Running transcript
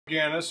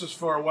Again, this is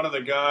for one of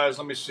the guys.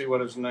 Let me see what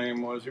his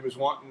name was. He was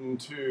wanting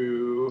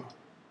to...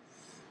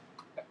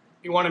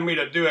 He wanted me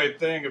to do a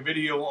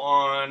video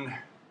on...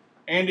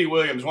 Andy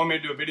Williams wanted me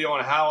to do a video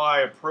on how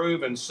I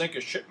approve and sync a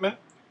shipment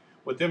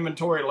with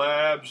inventory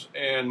labs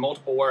and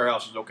multiple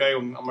warehouses, okay?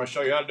 I'm going to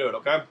show you how to do it,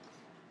 okay?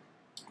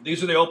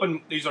 These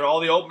are all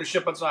the open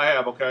shipments I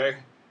have, okay?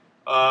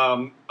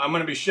 I'm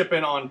going to be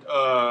shipping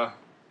on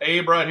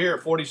Abe right here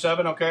at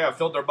 47, okay? I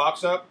filled their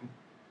box up.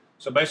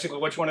 So basically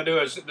what you want to do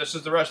is, this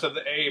is the rest of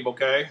the Abe,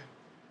 okay?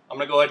 I'm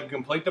going to go ahead and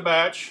complete the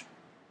batch.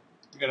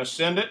 I'm going to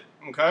send it,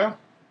 okay?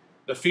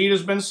 The feed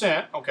has been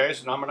sent, okay?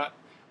 So now I'm going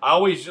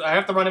to, I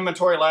have to run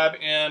inventory lab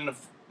in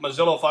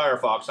Mozilla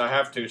Firefox. I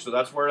have to, so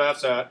that's where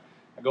that's at.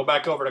 I go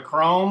back over to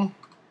Chrome.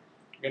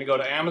 I'm going to go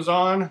to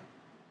Amazon.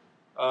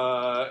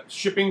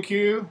 Shipping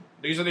queue.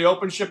 These are the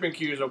open shipping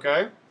queues,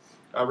 okay?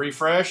 I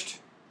refreshed.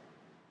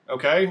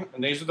 Okay,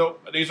 and these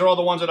are all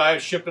the ones that I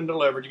have shipped and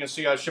delivered. You can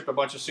see I shipped a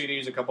bunch of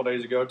CDs a couple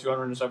days ago,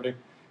 270.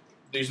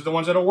 These are the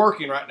ones that are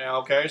working right now,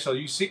 okay? So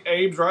you see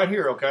Abe's right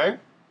here, okay?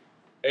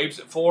 Abe's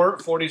at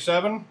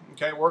 447,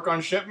 okay? Work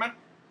on shipment,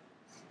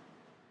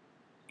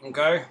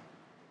 okay?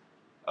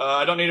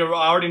 I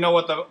already know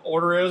what the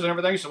order is and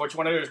everything, so what you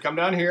want to do is come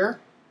down here,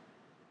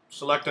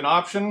 select an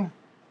option,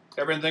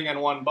 everything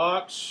in one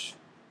box,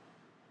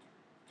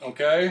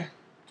 okay?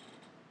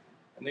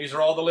 And these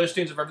are all the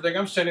listings of everything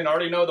I'm sending. I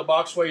already know the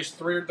box weighs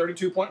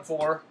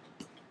 32.4.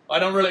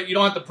 You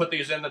don't have to put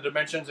these in the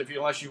dimensions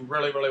unless you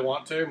really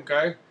want to,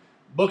 okay?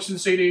 Books and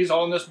CDs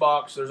all in this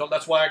box.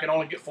 That's why I can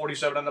only get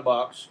 47 in the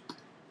box.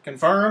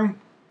 Confirm.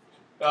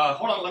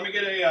 Hold on, let me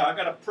get I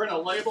gotta print a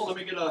label. Let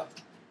me get the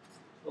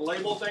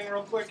label thing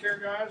real quick here,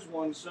 guys.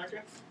 1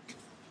 second.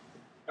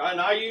 And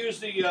I use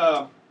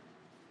the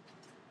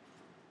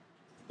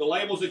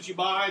labels that you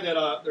buy.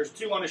 There's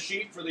 2 on a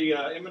sheet for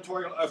the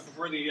inventory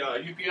for the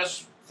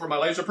UPS for my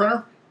laser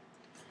printer.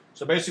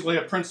 So basically,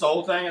 it prints the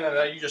whole thing, and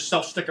then you just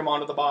self-stick them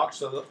onto the box,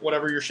 so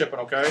whatever you're shipping.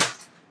 Okay.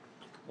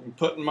 I'm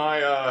putting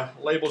my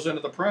labels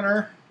into the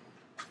printer.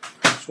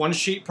 It's 1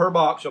 sheet per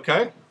box.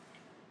 Okay.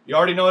 You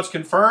already know it's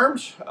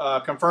confirmed.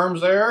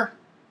 Confirms there.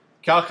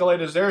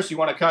 Calculate is there, so you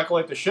want to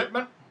calculate the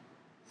shipment.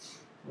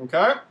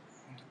 Okay.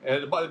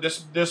 And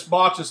this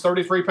box is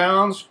 33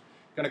 pounds.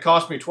 Going to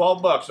cost me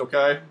 12 bucks.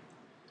 Okay.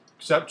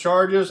 Accept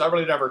charges. I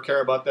really never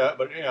care about that,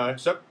 but you know,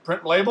 accept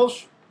print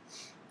labels.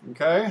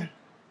 Okay.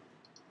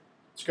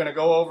 It's going to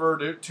go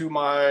over to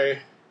my.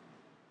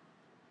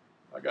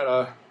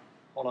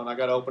 Hold on. I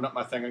gotta open up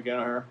my thing again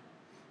here.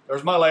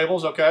 There's my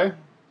labels. Okay.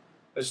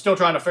 It's still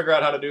trying to figure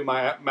out how to do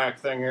my Mac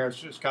thing here.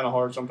 It's just kind of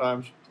hard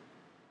sometimes.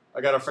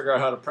 I got to figure out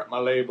how to print my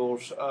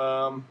labels.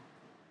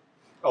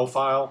 Oh,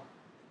 file.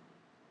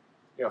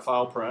 Yeah,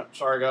 file print.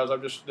 Sorry guys.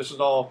 This is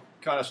all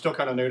still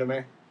kind of new to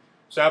me.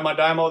 So I have my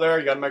Dymo there.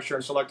 You got to make sure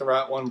and select the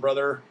right one,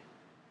 brother.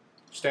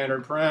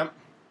 Standard print.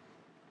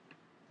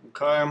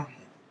 Okay.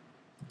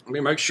 Let me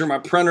make sure my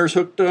printer's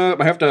hooked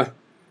up. I have to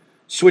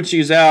switch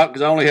these out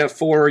because I only have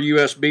 4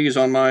 USBs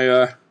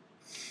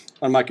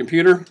on my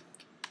computer.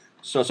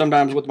 So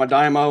sometimes with my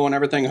Dymo and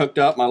everything hooked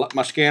up,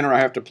 my scanner, I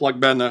have to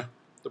plug in the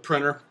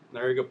printer.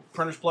 There you go.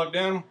 Printer's plugged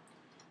in.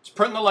 It's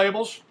printing the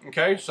labels.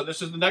 Okay. So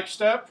this is the next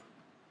step.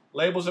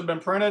 Labels have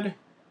been printed.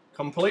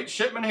 Complete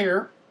shipment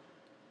here.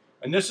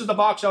 And this is the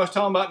box I was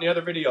telling about in the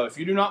other video. If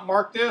you do not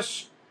mark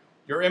this,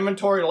 your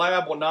inventory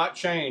lab will not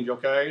change,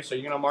 okay? So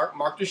you're going to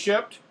mark to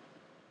shipped,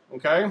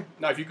 okay?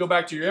 Now, if you go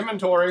back to your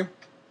inventory,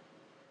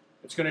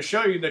 it's going to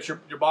show you that your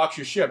box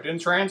is shipped in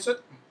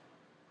transit.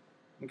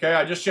 Okay,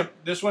 I just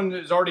shipped. This one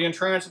is already in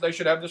transit. They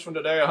should have this one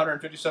today,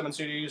 157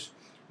 CDs.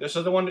 This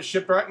is the one that's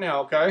shipped right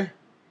now, okay?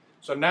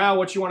 So now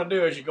what you want to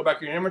do is you go back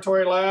to your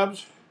inventory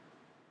labs,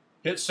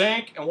 hit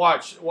sync, and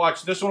watch.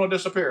 This one will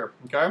disappear,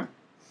 okay?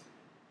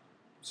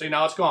 See,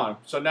 now it's gone.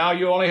 So now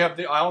I only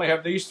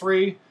have these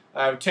 3.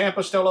 I have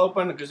Tampa still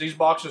open because these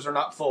boxes are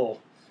not full.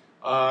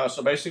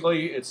 So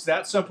basically, it's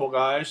that simple,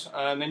 guys.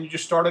 And then you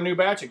just start a new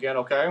batch again,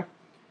 okay?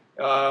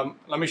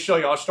 Let me show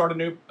you. I'll start a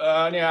new.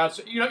 Yeah,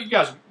 you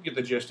guys get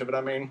the gist of it. I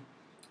mean,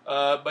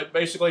 but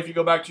basically, if you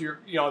go back to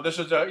your, this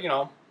is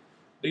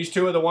these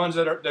 2 are the ones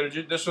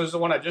this was the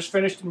one I just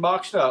finished and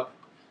boxed up.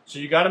 So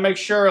you got to make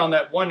sure on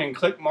that one and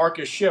click mark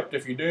as shipped.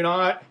 If you do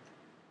not,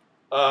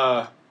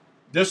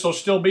 this will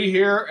still be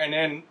here, and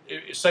then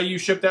say you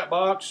ship that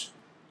box,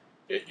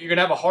 you're going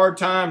to have a hard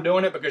time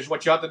doing it because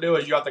what you have to do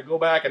is you have to go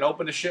back and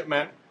open the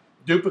shipment,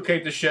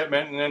 duplicate the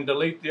shipment, and then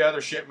delete the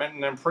other shipment,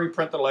 and then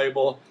pre-print the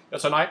label.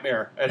 It's a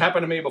nightmare. It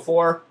happened to me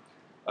before.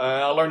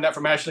 I learned that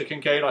from Ashley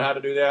Kincaid on how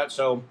to do that.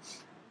 So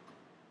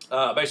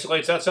basically,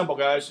 it's that simple,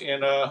 guys.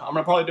 And I'm going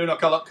to probably do a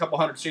couple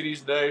hundred CDs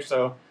today.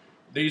 So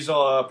these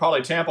will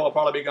Tampa will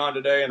probably be gone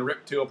today, and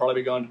Rick 2 will probably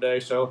be gone today.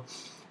 So.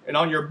 And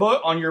on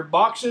your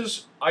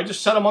boxes, I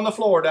just set them on the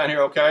floor down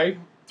here, okay?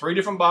 3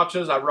 different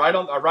boxes. I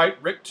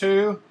write Rick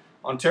 2,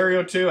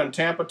 Ontario 2, and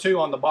Tampa 2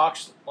 on the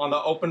box, on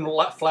the open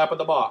flap of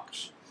the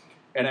box.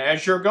 And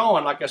as you're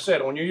going, like I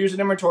said, when you're using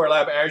inventory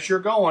lab, as you're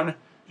going,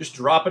 just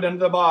drop it into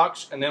the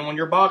box. And then when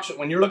you're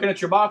looking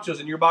at your boxes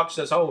and your box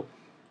says, oh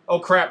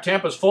crap,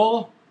 Tampa's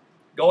full,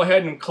 go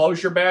ahead and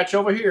close your batch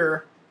over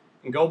here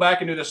and go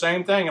back and do the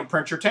same thing and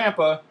print your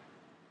Tampa.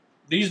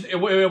 It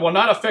will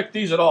not affect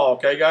these at all,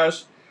 okay,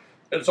 guys?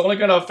 It's only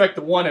going to affect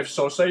the one.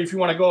 So say if you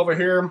want to go over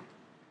here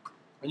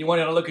and you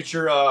want to look at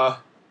your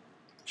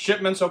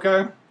shipments,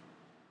 okay?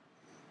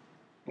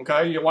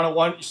 Okay,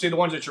 you see the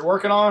ones that you're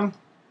working on?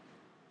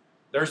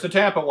 There's the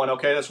Tampa one,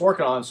 okay, that's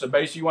working on. So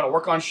basically you want to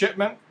work on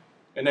shipment,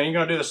 and then you're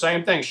going to do the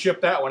same thing,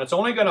 ship that one. It's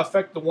only going to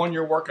affect the one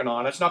you're working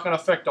on. It's not going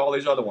to affect all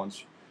these other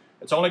ones.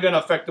 It's only going to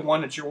affect the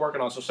one that you're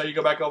working on. So say you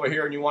go back over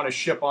here and you want to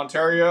ship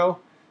Ontario,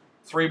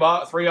 three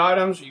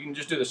items, you can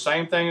just do the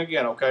same thing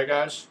again, okay,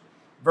 guys?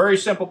 Very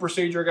simple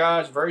procedure,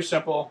 guys, very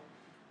simple.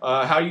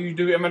 How you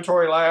do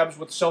inventory labs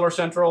with Seller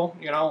Central,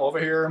 you know, over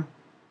here.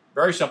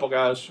 Very simple,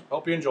 guys.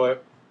 Hope you enjoy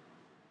it.